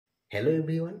Hello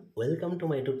everyone, welcome to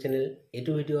my YouTube channel.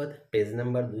 এইটো ভিডিঅ'ত page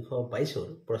number 222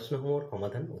 প্ৰশ্নসমূহৰ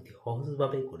সমাধান অতি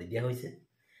সহজভাৱে কৰি দিয়া হৈছে।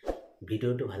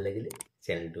 ভিডিঅ'টো ভাল লাগিলে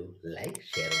চেনেলটো লাইক,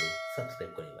 শেয়াৰ আৰু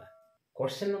সাবস্ক্ৰাইব কৰিবা।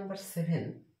 Question number 7.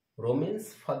 Roman's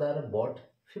father bought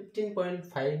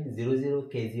 15.500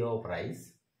 kg of rice.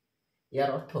 ইয়াৰ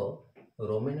অৰ্থ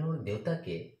ৰোমেনৰ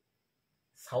দেউতাকে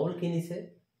চাউল কিনিছে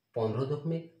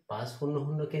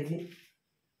 15.500 kg,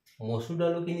 মসুৰ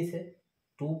দাল কিনিছে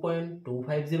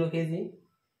 2.250 kg,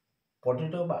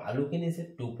 potato বা আলু কিনিছে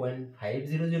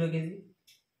 2.500 kg,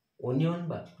 onion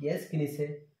বা পিয়াজ কিনিছে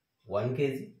 1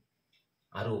 kg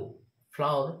আৰু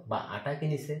flour বা আটা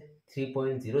কিনিছে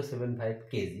 3.075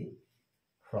 kg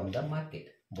from the market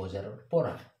বজাৰৰ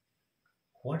পৰা।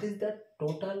 What is the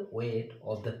total weight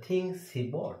of the things he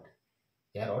bought?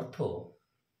 ইয়াৰ অৰ্থ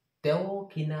তেওঁ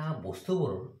কিনা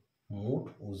বস্তুবোৰৰ মুঠ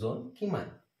ওজন কিমান।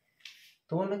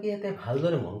 তোমালোকে ইয়াতে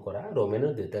ভালদৰে মন কৰা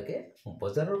ৰোমেনৰ দেউতাকে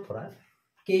বজাৰৰ পৰা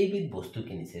কেইবিধ বস্তু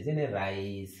কিনিছে, যেনে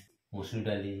ৰাইচ, মসুৰ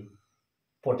দালি,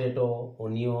 পটেটো,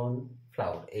 অনিয়ন,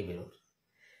 ফ্লাৱাৰ এইবোৰৰ,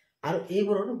 আৰু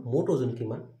এইবোৰৰ মুঠ ওজন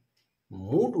কিমান।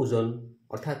 মুঠ ওজন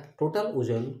অৰ্থাৎ টোটাল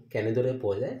ওজন কেনেদৰে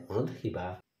পোৱা যায় মনত ৰাখিবা।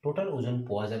 টোটাল ওজন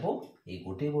পোৱা যাব এই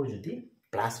গোটেইবোৰ যদি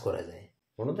প্লাছ কৰা যায়।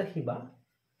 মনত ৰাখিবা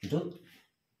য'ত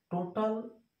টোটাল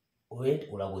ওয়েট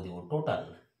ওলাব দিব টোটাল,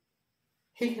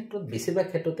 সেই ক্ষেত্ৰত বেছিভাগ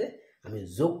ক্ষেত্ৰতে আমি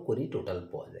যোগ কৰি টোটাল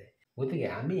পোৱা যায়। গতিকে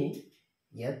আমি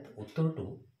ইয়াত উত্তৰটো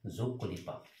যোগ কৰি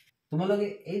পাম। তোমালোকে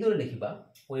এইদৰে লিখিবা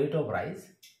ওয়েট অফ ৰাইচ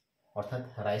অৰ্থাৎ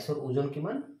ৰাইচৰ ওজন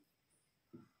কিমান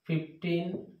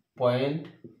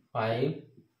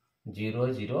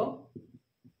 15.500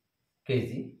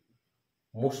 kg।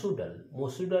 মসুৰ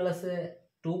দাল আছে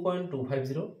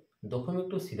 2.250,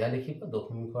 দশমিকটো সিধা লিখিবা,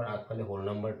 দশমিকৰ আগফালে হোল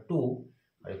নাম্বাৰ 2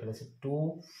 আৰু এইফালে আছে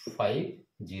 250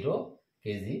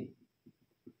 kg।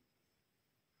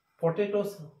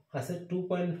 Potatoes আছে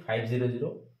 2.500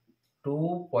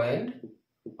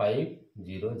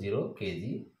 kg।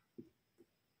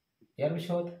 ইয়াৰ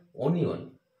পিছত অনিয়ন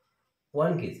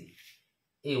 1 kg।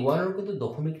 এই 1ৰ কিন্তু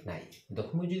দশমিক নাই,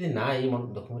 দশমিক যদি নাই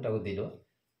দশমিকটা আগত দিলো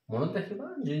মনত ৰাখিবা,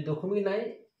 যদি দশমিক নাই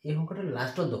এই সংখ্যাটোৰ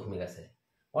লাষ্টত দশমিক আছে,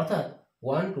 অৰ্থাৎ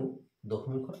 1টো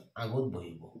দশমিকৰ আগত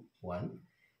বহিব 1,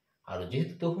 আৰু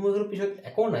যেহেতু দশমিকৰ পিছত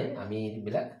একো নাই আমি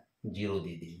এইবিলাক 0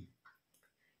 দি দিম।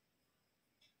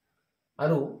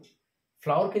 আৰু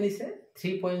ফ্লাৱাৰ কিনিছে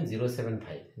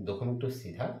 3.075, দশমিকটো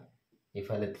সিধা,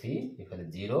 ইফালে 3 ইফালে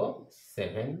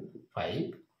 0.75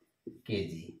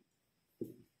 kg।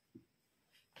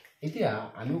 এতিয়া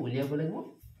আমি উলিয়াব লাগিব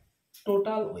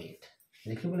টোটাল ওয়েট।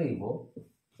 লিখিব লাগিব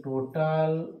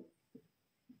টোটাল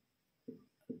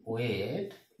ওয়েট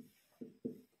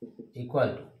ইকুয়াল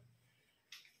টু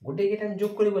গোটেইকেইটা আমি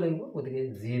যোগ কৰিব লাগিব। গতিকে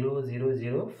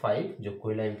 0.005 যোগ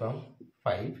কৰিলে আমি পাম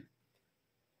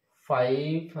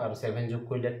 5 আৰু 7 যোগ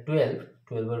কৰিলে 12,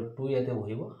 12ৰ 2 ইয়াতে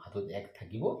বহিব, হাতত 1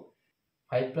 থাকিব,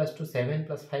 5 + 2 7 +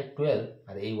 5 12,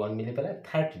 আৰু এই 1 মিলি পেলাই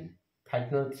 13,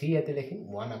 13ৰ 3 ইয়াতে লিখিম,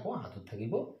 1 আকৌ হাতত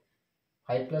থাকিব,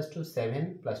 5 + 2 7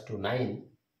 + 2 9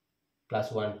 +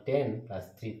 1 10 +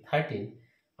 3 13,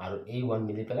 আৰু এই 1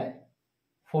 মিলি পেলাই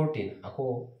 14, আকৌ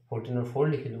 14ৰ 4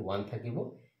 লিখিলো, 1 থাকিব,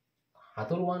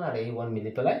 হাতৰ 1 আৰু এই 1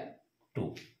 মিলি পেলাই 2,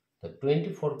 তো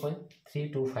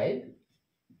 24.325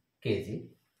 kg।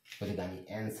 গতিকে আমি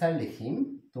এনসার লিখিম।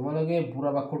 তোমালোকে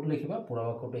পুরা বাক্যটো লিখিবা, পুরা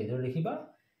বাক্যটো এইদৰে লিখিবা,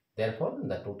 therefore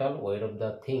the total weight of the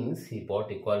things he bought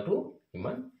equal to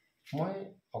ইমান। মই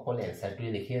অকল এনসাৰটোৱে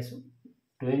লিখি আছো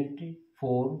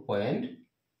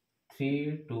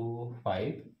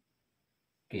 24.325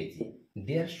 kg।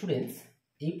 ডিয়াৰ ষ্টুডেন্টস,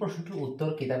 এই প্ৰশ্নটোৰ উত্তৰ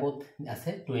কিতাপত আছে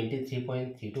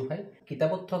 23.325,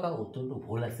 কিতাপত থকা উত্তৰটো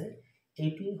ভুল আছে,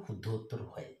 এইটোৱে শুদ্ধ উত্তৰ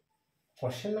হয়।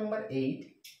 Question number 8.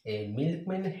 A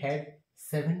milkman had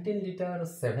 17 liter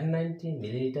 790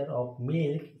 milliliter of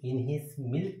milk in his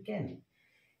milk can.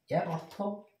 ইয়াৰ অৰ্থ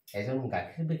এজন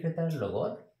গাখীৰ বিক্ৰেতাৰ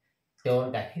লগত তেওঁৰ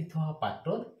গাখীৰ থোৱা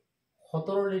পাত্ৰত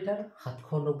 17 লিটাৰ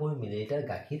 790 মিলিলিটাৰ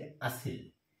গাখীৰ আছিল।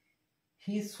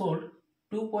 He sold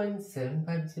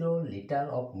 2.750 liter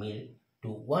of milk to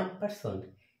one person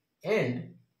and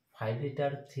 5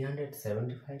 liter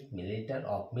 375 milliliter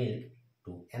of milk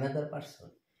to another person.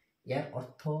 ইয়াৰ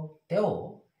অৰ্থ তেওঁ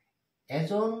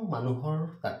এজন মানুহৰ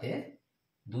তাতে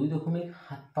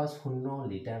 2.750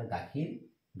 লিটাৰ গাখীৰ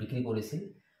বিক্ৰী কৰিছিল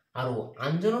আৰু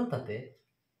আনজনৰ তাতে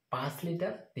 5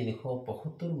 লিটাৰ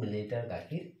 375 মিলিলিটাৰ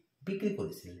গাখীৰ বিক্ৰী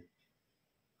কৰিছিল।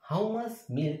 How much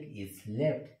milk is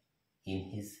left in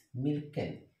his milk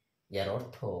can? ইয়াৰ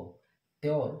অৰ্থ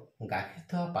তেওঁৰ গাখীৰ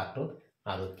থোৱা পাত্ৰত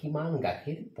আৰু কিমান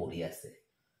গাখীৰ পৰি আছে,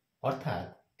 অৰ্থাৎ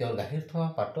তেওঁৰ গাখীৰ থোৱা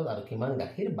পাত্ৰত আৰু কিমান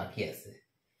গাখীৰ বাকি আছে।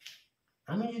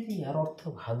 আমি যদি ইয়াৰ অৰ্থ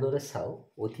ভালদৰে চাওঁ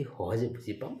অতি সহজে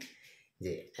বুজি পাম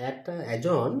যে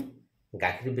এজন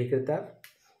গাখীৰ বিক্ৰেতাৰ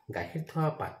গাখীৰ থোৱা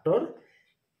পাত্ৰৰ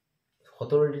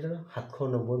 17 লিটাৰ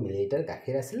 790 মিলিলিটাৰ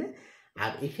গাখীৰ আছিলে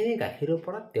আৰু এইখিনি গাখীৰৰ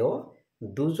পৰা তেওঁ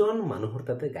দুজন মানুহৰ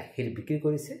তাতে গাখীৰ বিক্ৰী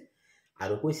কৰিছে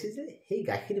আৰু কৈছে যে সেই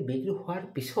গাখীৰ বিক্ৰী হোৱাৰ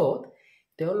পিছত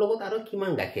তেওঁৰ লগত আৰু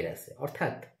কিমান গাখীৰ আছে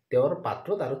অৰ্থাৎ তেওঁৰ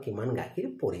পাত্ৰত আৰু কিমান গাখীৰ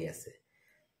পৰি আছে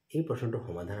এই প্ৰশ্নটোৰ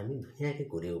সমাধান আমি ধুনীয়াকৈ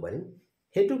কৰিব পাৰিম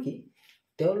হেতু কি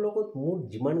তেওঁৰ লগত মোৰ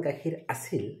যিমান গাখীৰ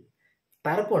আছিল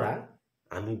তাৰ পৰা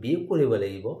আমি বিয়োগ কৰিব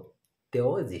লাগিব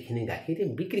তেওঁ যিখিনি গাখীৰ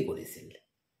বিক্ৰী কৰিছিল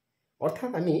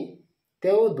অৰ্থাৎ আমি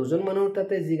তেওঁ দুজন মানুহৰ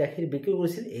তাতে যি গাখীৰ বিক্ৰী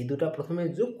কৰিছিল এই দুটা প্ৰথমে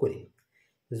যোগ কৰিম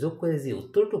যোগ কৰি যি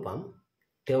উত্তৰটো পাম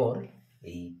তেওঁৰ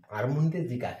এই আৰম্ভণিতে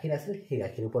যি গাখীৰ আছিল সেই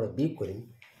গাখীৰৰ পৰা বিয়োগ কৰিম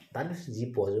তাৰপিছত যি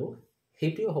পোৱা যাব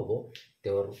সেইটোৱে হ'ব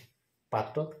তেওঁৰ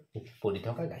পাত্ৰত পৰি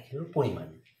থকা গাখীৰৰ পৰিমাণ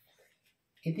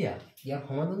এতিয়া ইয়াৰ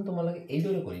সমাধান তোমালোকে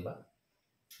এইদৰে কৰিবা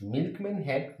milkmen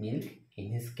head milk in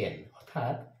his কেন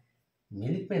অৰ্থাৎ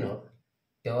মিল্কমেনৰ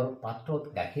তেওঁৰ পাত্ৰত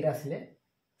গাখীৰ আছিলে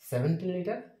 17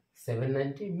 লিটাৰ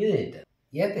 790 মিলিলিটাৰ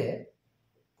ইয়াতে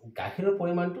গাখীৰৰ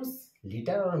পৰিমাণটো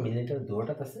লিটাৰ আৰু মিলিলিটাৰ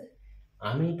দুয়োটাত আছে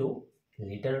আমি এইটো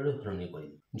লিটাৰলৈ সলনি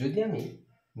কৰিম যদি আমি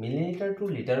মিলিলিটাৰটো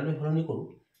লিটাৰলৈ সলনি কৰোঁ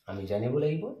আমি জানিব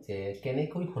লাগিব যে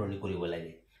কেনেকৈ সলনি কৰিব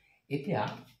লাগে এতিয়া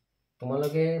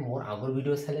তোমালোকে মোৰ আগৰ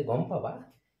ভিডিঅ' চালে গম পাবা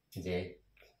যে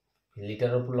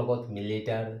লিটাৰৰ লগত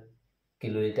মিলিলিটাৰ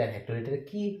কিলোলিটাৰ হেক্টলিটাৰ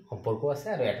কি সম্পৰ্ক আছে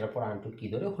আৰু এটাৰ পৰা আনটো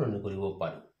কিদৰে সলনি কৰিব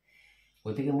পাৰোঁ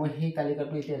গতিকে মই সেই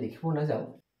তালিকাটো এতিয়া লিখিব নাযাওঁ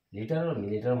লিটাৰ আৰু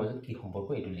মিলিলিটাৰৰ মাজত কি সম্পৰ্ক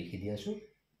এইটো লিখি দি আছোঁ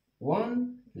 1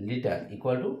 লিটাৰ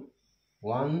ইকুৱেল টু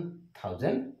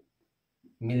 1000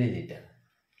 মিলিলিটাৰ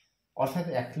অৰ্থাৎ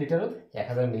 1 লিটাৰত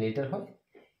 1000 মিলিলিটাৰ হয়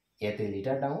ইয়াতে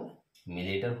লিটাৰ ডাঙৰ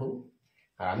মিলিলিটাৰ সৰু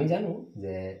আৰু আমি জানো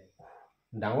যে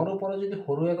ডাঙৰৰ পৰা যদি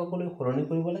সৰু এককলৈ সলনি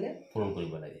কৰিব লাগে পূৰণ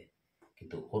কৰিব লাগে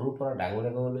কিন্তু সৰুৰ পৰা ডাঙৰ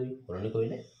এককলৈ সলনি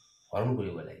কৰিলে হৰণ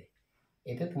কৰিব লাগে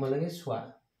এতিয়া তোমালোকে চোৱা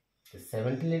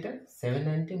 70 লিটাৰ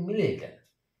 790 মিলিলিটাৰ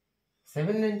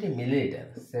 790 মিলিলিটাৰ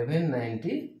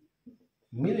 790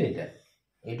 মিলিলিটাৰ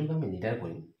এইটোক আমি লিটাৰ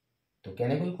কৰিম তো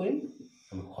কেনেকৈ কৰিম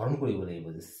আমি হৰণ কৰিব লাগিব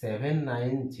যে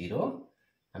 790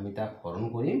 আমি তাক হৰণ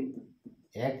কৰিম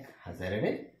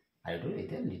 1000 আৰু এইটো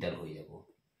এতিয়া লিটাৰ হৈ যাব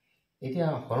এতিয়া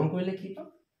হৰণ কৰিলে কি পাম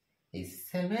এই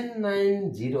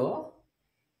 790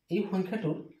 এই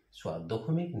সংখ্যাটোৰ চোৱা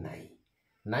দশমিক নাই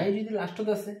নাই যদি লাষ্টত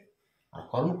আছে আৰু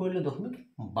হৰণ কৰিলে দশমিক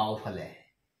বাওঁফালে আহে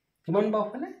কিমান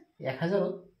বাওঁফালে 1000ত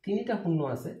 3টা শূন্য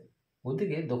আছে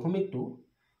গতিকে দশমিকটো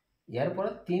ইয়াৰ পৰা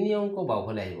 3 অংক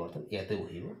বাওঁফালে আহিব অৰ্থাৎ ইয়াতে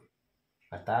বহিব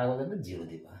আৰু তাৰ আগতে 0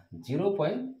 দিবা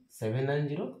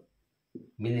 0.790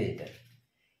 মিলিলিটাৰ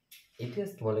এতিয়া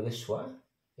তোমালোকে চোৱা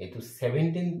এইটো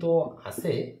 17 তো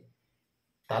আছে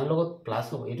তাৰ লগত প্লাস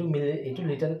হ'ব এইটো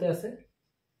লিটাৰতে আছে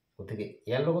গতিকে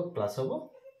ইয়াৰ লগত প্লাস হ'ব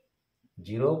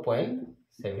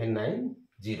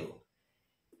 0.790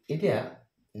 এতিয়া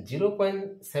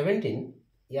 0.17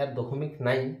 ইয়াৰ দশমিক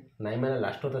নাই মানে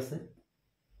লাষ্টত আছে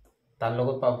তাৰ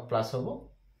লগত প্লাস হ'ব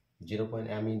 0.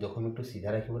 আমি দশমিকটো সিধা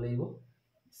ৰাখিব লাগিব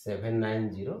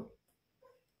 790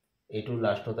 এইটো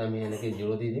লাষ্টত আমি এনেকৈ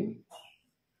 0 দি দিম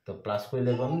তো প্লাস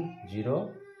কৰিলে পাম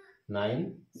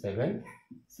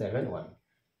 09771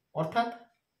 অৰ্থাৎ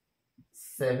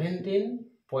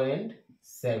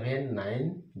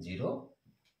 17.790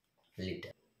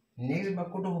 লিটাৰ নেক্সট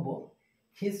বাক্যটো হ'ব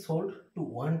হি সোল্ড টু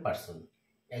ওৱান পাৰ্চন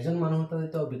এজন মানুহৰ তাতে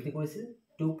তেওঁ বিক্ৰী কৰিছিল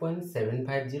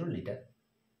 2.750 লিটাৰ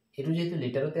এইটো যেহেতু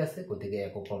লিটাৰতে আছে গতিকে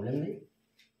একো প্ৰব্লেম নাই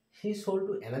হি সোল্ড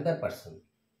টু এনাদাৰ পাৰ্চন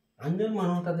আনজন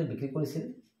মানুহৰ তাতে বিক্ৰী কৰিছিল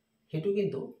সেইটো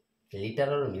কিন্তু লিটাৰ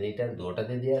আৰু মিলিলিটাৰ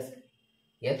দুয়োটাতে দিয়া আছে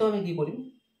ইয়াতো আমি কি কৰিম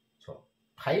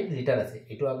 5 লিটাৰ আছে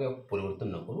এইটো আগে পৰিৱৰ্তন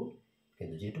নকৰোঁ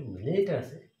কিন্তু যেহেতু মিলিলিটাৰ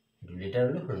আছে এইটো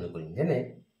লিটাৰলৈ সলনি কৰিম যেনে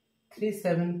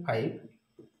 375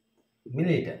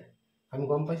 মিলিলিটাৰ আমি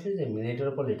গম পাইছোঁ যে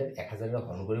মিলিলিটাৰৰ পৰা লিটাৰ 1000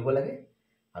 হৰণ কৰিব লাগে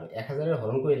আৰু 1000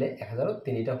 হৰণ কৰিলে 1000ত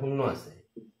 3টা শূন্য আছে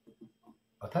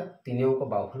অৰ্থাৎ 3 অংক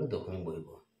বাওঁফালে দশমিক বহিব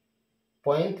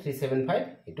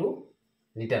 0.375 এইটো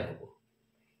লিটাৰ হ'ব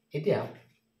এতিয়া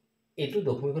এইটো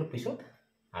দশমিকৰ পিছত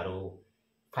আৰু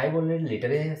 5 অলৰেডি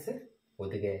লিটাৰে আছে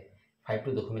গতিকে 5 টো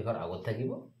দশমিকৰ আগত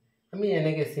থাকিব আমি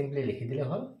এনেকৈ সিম্পলি লিখি দিলে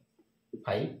হ'ল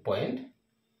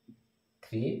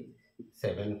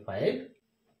 5.375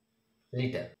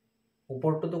 লিটাৰ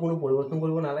ওপৰটো কোনো পৰিৱৰ্তন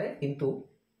কৰিব নালাগে কিন্তু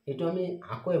এইটো আমি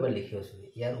আকৌ এবাৰ লিখি আছোঁ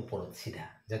ইয়াৰ ওপৰত সিধা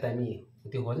যাতে আমি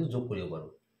অতি সহজে যোগ কৰিব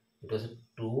পাৰোঁ এইটো আছে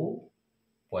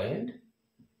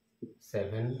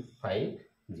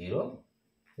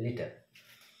 2.750 লিটাৰ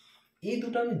এই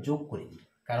দুটা আমি যোগ কৰিম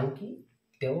কাৰণ কি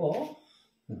তেওঁ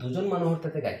দুজন মানুহৰ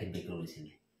তাতে গাখীৰ বিক্ৰী কৰিছিল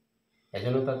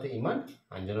এজনৰ তাতে ইমান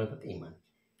আনজনৰ তাতে ইমান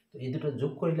তো এই দুটা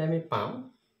যোগ কৰিলে আমি পাম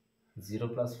 0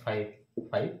 + 5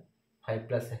 5 5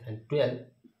 + 7 12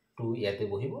 2 ইয়াতে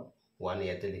বহিব 1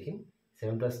 ইয়াতে লিখিম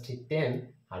 7 + 3 10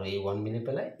 আৰু এই 1 মিলি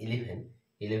পেলাই 11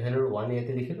 11ৰ 1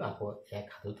 ইয়াতে লিখিলোঁ আকৌ 1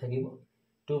 হাতত থাকিব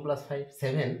 2 + 5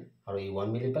 7 আৰু এই 1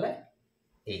 মিলি পেলাই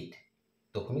 8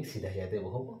 দশমিক চিধা ইয়াতে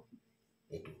বহাব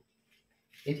এইটো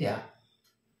এতিয়া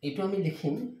এইটো আমি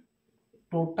লিখিম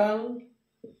টোটাল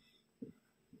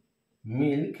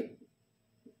মিল্ক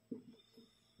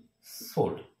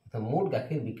সোল্ড মুঠ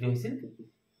গাখীৰ বিক্ৰী হৈছিল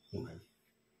ইমান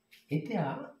এতিয়া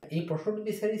এই প্ৰশ্নটো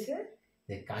বিচাৰিছে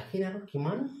যে গাখীৰ আৰু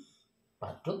কিমান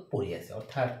পাত্ৰত পৰি আছে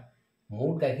অৰ্থাৎ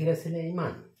মুঠ গাখীৰ আছিলে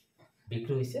ইমান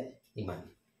বিক্ৰী হৈছে ইমান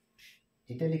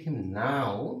এতিয়া লিখিম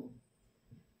নাও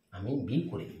আমি বি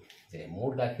কৰিম যে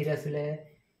মুঠ গাখীৰ আছিলে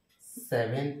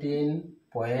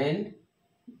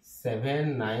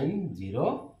 17.790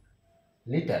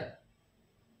 লিটাৰ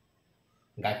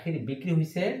গাখীৰ বিক্ৰী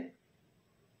হৈছে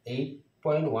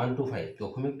 8.125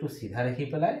 দশমিকটো সিধা ৰাখি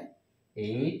পেলাই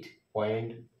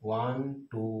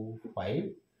 8.125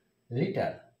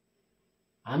 লিটাৰ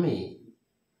আমি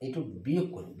এইটো বিয়োগ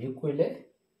কৰিম বিয়োগ কৰিলে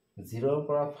 0 ৰ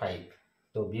পৰা 5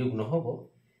 তো বিয়োগ নহব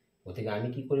গতিকে আমি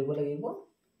কি কৰিব লাগিব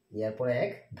ইয়াৰ পৰা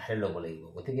 1 ধাৰি ল'ব লাগিব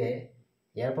গতিকে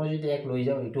ইয়াৰ পৰা যদি 1 লৈ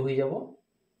যাও এইটো হৈ যাব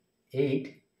 8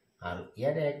 আৰু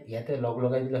ইয়াতে 1 ইয়াতে লগ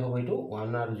লগাই দিলে হ'ব এইটো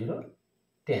 1 আৰু 0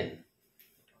 10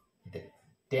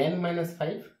 10 -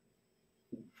 5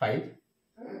 5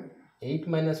 8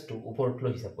 - 2 ওপৰত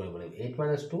লৈ হিসাব কৰিব লাগিব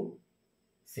 8 - 2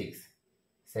 6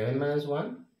 7 - 1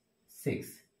 6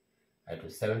 আৰু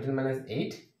 17 -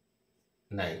 8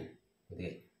 9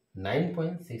 গতিকে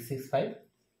 9.665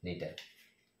 লিটাৰ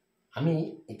আমি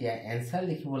এতিয়া এনসাৰ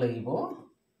লিখিব লাগিব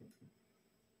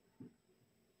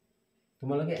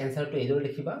তোমালোকে এনসাৰটো এইদৰে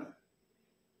লিখিবা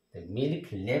the milk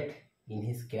left in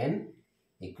his can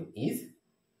is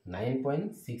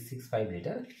 9.665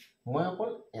 litre মই অকল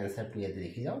এনসাৰটো ইয়াতে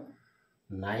লিখি যাওঁ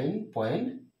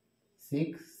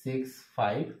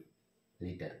 9.665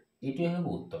 লিটাৰ এইটোৱে হ'ব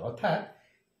উত্তৰ অৰ্থাৎ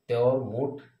তেওঁৰ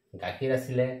মুঠ গাখীৰ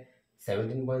আছিলে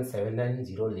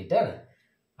 17.790 লিটাৰ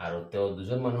আৰু তেওঁ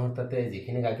দুজন মানুহৰ তাতে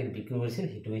যিখিনি গাখীৰ বিক্ৰী কৰিছিল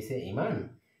সেইটো হৈছে ইমান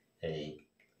এই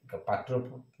পাত্ৰ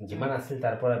যিমান আছিল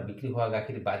তাৰ পৰা বিক্ৰী হোৱা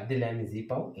গাখীৰ বাদ দিলে আমি যি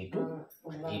পাওঁ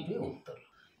এইটোৱে উত্তৰ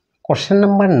question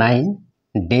number 9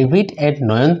 David and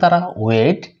Nayanthara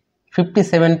weighed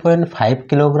 57.5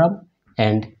 kilogram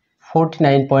and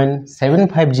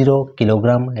 49.750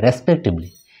 kilogram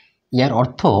ৰেসপেক্টিভলি ইয়াৰ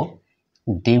অৰ্থ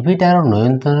ডেভিড আৰু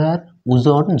নয়নতাৰাৰ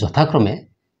ওজন যথাক্ৰমে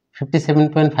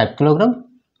 57.5 কিলোগ্ৰাম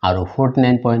আৰু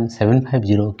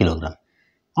 49.750 কিলোগ্ৰাম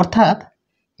অৰ্থাৎ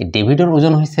ডেভিডৰ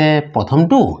ওজন হৈছে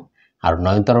প্ৰথমটো আৰু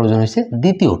নয়নতাৰাৰ ওজন হৈছে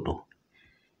দ্বিতীয়টো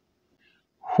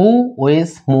হু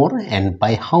weighs more and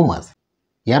by how much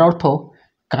ইয়াৰ অৰ্থ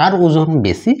কাৰ ওজন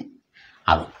বেছি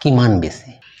আৰু কিমান বেছি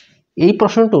এই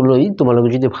প্ৰশ্নটো লৈ তোমালোকে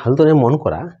যদি ভালদৰে মন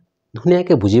কৰা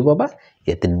ধুনীয়াকৈ বুজি পাবা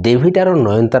ইয়াতে ডেভিড আৰু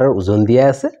নয়নতাৰাৰ ওজন দিয়া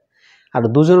আছে আৰু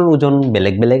দুজনৰ ওজন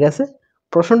বেলেগ বেলেগ আছে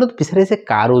প্ৰশ্নটোত বিচাৰিছে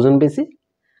কাৰ ওজন বেছি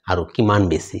আৰু কিমান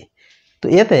বেছি তো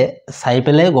ইয়াতে চাই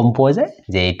পেলাই গম পোৱা যায়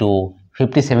যে এইটো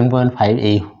 57.5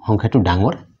 এই সংখ্যাটো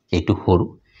ডাঙৰ এইটো সৰু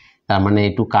তাৰ মানে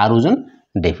এইটো কাৰ ওজন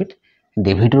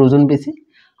ডেভিডৰ ওজন বেছি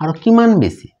আৰু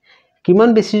কিমান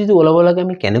বেছি যদি ওলাব লাগে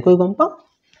আমি কেনেকৈ গম পাম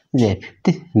যে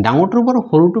ডাঙৰটোৰ পৰা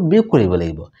সৰুটো বিয়োগ কৰিব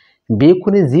লাগিব বিয়োগ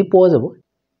কৰি যি পোৱা যাব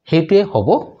সেইটোৱে হ'ব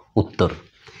উত্তৰ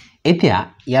এতিয়া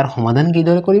ইয়াৰ সমাধান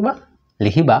কিদৰে কৰিবা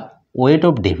লিখিবা weight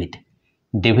of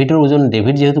ডেভিডৰ ওজন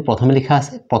ডেভিড যেহেতু প্ৰথমে লিখা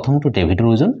আছে প্ৰথমটো ডেভিডৰ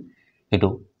ওজন এটো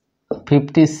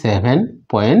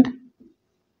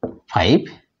 57.5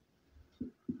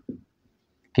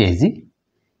 কেজি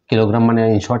কিলোগ্ৰাম মানে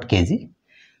ইন শৰ্ট কেজি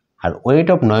আৰু weight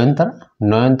of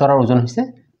নয়নতাৰাৰ ওজন হৈছে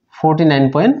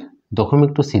 49.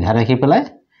 দশমিকটো সিধা ৰাখি পেলাই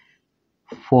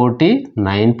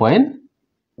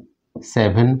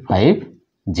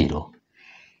 49.750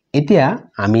 এতিয়া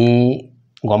আমি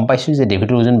গম পাইছো যে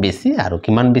ডেভিডৰ ওজন বেছি আৰু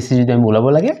কিমান বেছি যদি আমি ওলাব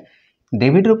লাগে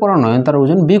ডেভিডৰ পৰা নয়নতাৰাৰ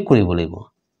ওজন বিয়োগ কৰিব লাগিব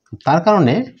তাৰ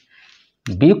কাৰণে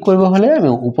বিয়োগ কৰিব হলে আমি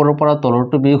ওপৰৰ পৰা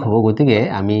তলৰটো বিয়োগ হ'ব গতিকে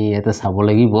আমি ইয়াতে চাব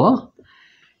লাগিব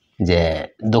যে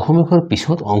দশমিকৰ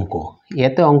পিছত অংক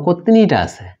ইয়াতে অংক তিনিটা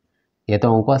আছে ইয়াতে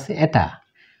অংক আছে এটা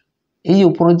এই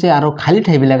ওপৰত যে আৰু খালি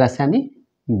ঠাইবিলাক আছে আমি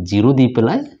 0 দি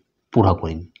পেলাই পুৰা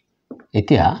কৰিম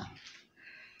এতিয়া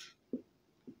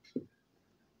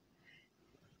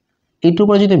এইটোৰ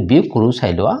পৰা যদি বিয়োগ কৰো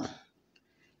চাই লোৱা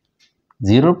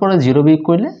 0 ৰ পৰা 0 বিয়োগ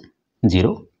কৰিলে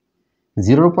 0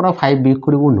 0 ৰ পৰা 5 বিয়োগ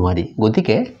কৰিব নোৱাৰি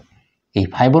গতিকে এই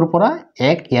 5 ৰ পৰা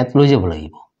 1 ইয়াত লৈ যাব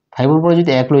লাগিব 5 ৰ পৰা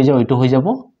যদি 1 লৈ যাও এটো হৈ যাব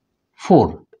 4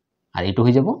 আৰু এটো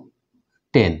হৈ যাব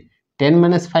 10 10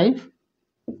 - 5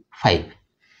 5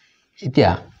 এতিয়া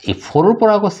এই 4 ৰ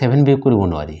পৰা আকৌ 7 বিয়োগ কৰিব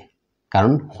নোৱাৰি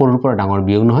কাৰণ 4 ৰ পৰা ডাঙৰ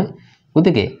বিয়োগ নহয়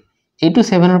গতিকে এটো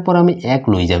 7 ৰ পৰা আমি 1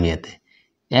 লৈ যাম ইয়াতে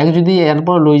 1 যদি ইয়াৰ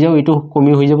পৰা লৈ যাও এটো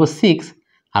কমি হৈ যাব 6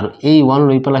 আৰু এই 1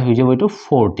 লৈ পেলাই হৈ যাব এইটো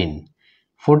 14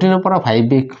 14 পৰা 5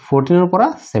 বেক 14 পৰা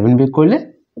 7 বেক কৰিলে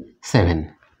 7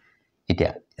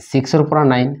 এতিয়া 6 পৰা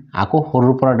 9 আকৌ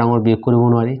সৰুৰ পৰা ডাঙৰ বেক কৰিব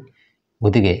নোৱাৰি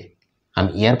গতিকে আমি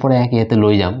ইয়াৰ পৰা এক ইয়াতে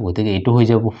লৈ যাম গতিকে এইটো হৈ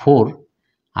যাব 4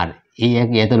 আৰু এই এক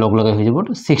ইয়াতে লগ লগাই হৈ যাব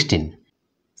 16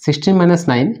 16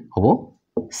 - 9 হ'ব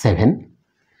 7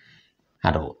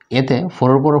 আৰু ইয়াতে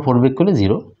 4 পৰা 4 বেক কৰিলে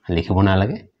 0 লিখিব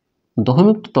নালাগে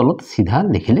দশমিকটো তলত সিধা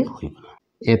লিখিলে হৈ গ'ল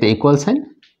ইয়াতে ইকুৱেল সাইন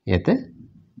ইয়াতে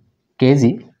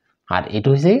কেজি আৰ এটো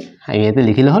হইছে ইয়াতে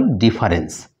লিখিলে হল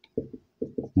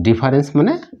ডিফাৰেন্স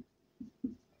মানে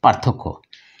পাৰ্থক্য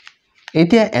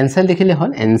এতিয়া অ্যানসাৰ লিখিলে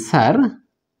হল অ্যানসাৰ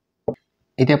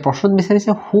এতিয়া প্ৰশ্ন বিচাৰিছে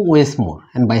হু ওয়েস মোর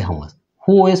এন্ড বাই হাউ মাচ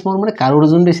হু ওয়েস মোর মানে কার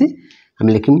ওজন বেশি আমি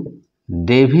লিখিম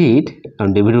ডেভিড কারণ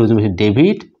ডেভিডের ওজন বেশি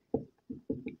ডেভিড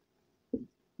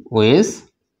ওয়েস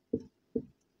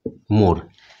মোর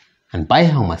এন্ড বাই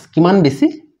হাউ মাচ কিমান বেশি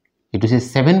এটো হইছে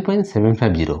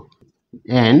 7.750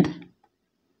 and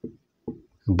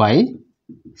by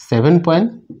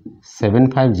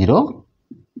 7.750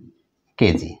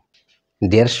 kg.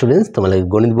 Dear students, তোমালোকে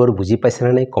গণিত বৰ বুজি পাইছা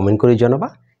নে নাই কমেন্ট কৰি জনাবা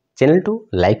চেনেলটো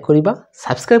লাইক কৰিবা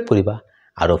সাবস্ক্ৰাইব কৰিবা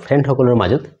আৰু ফ্ৰেণ্ড সকলৰ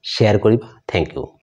মাজত শেয়াৰ কৰিবা থ্যাংক ইউ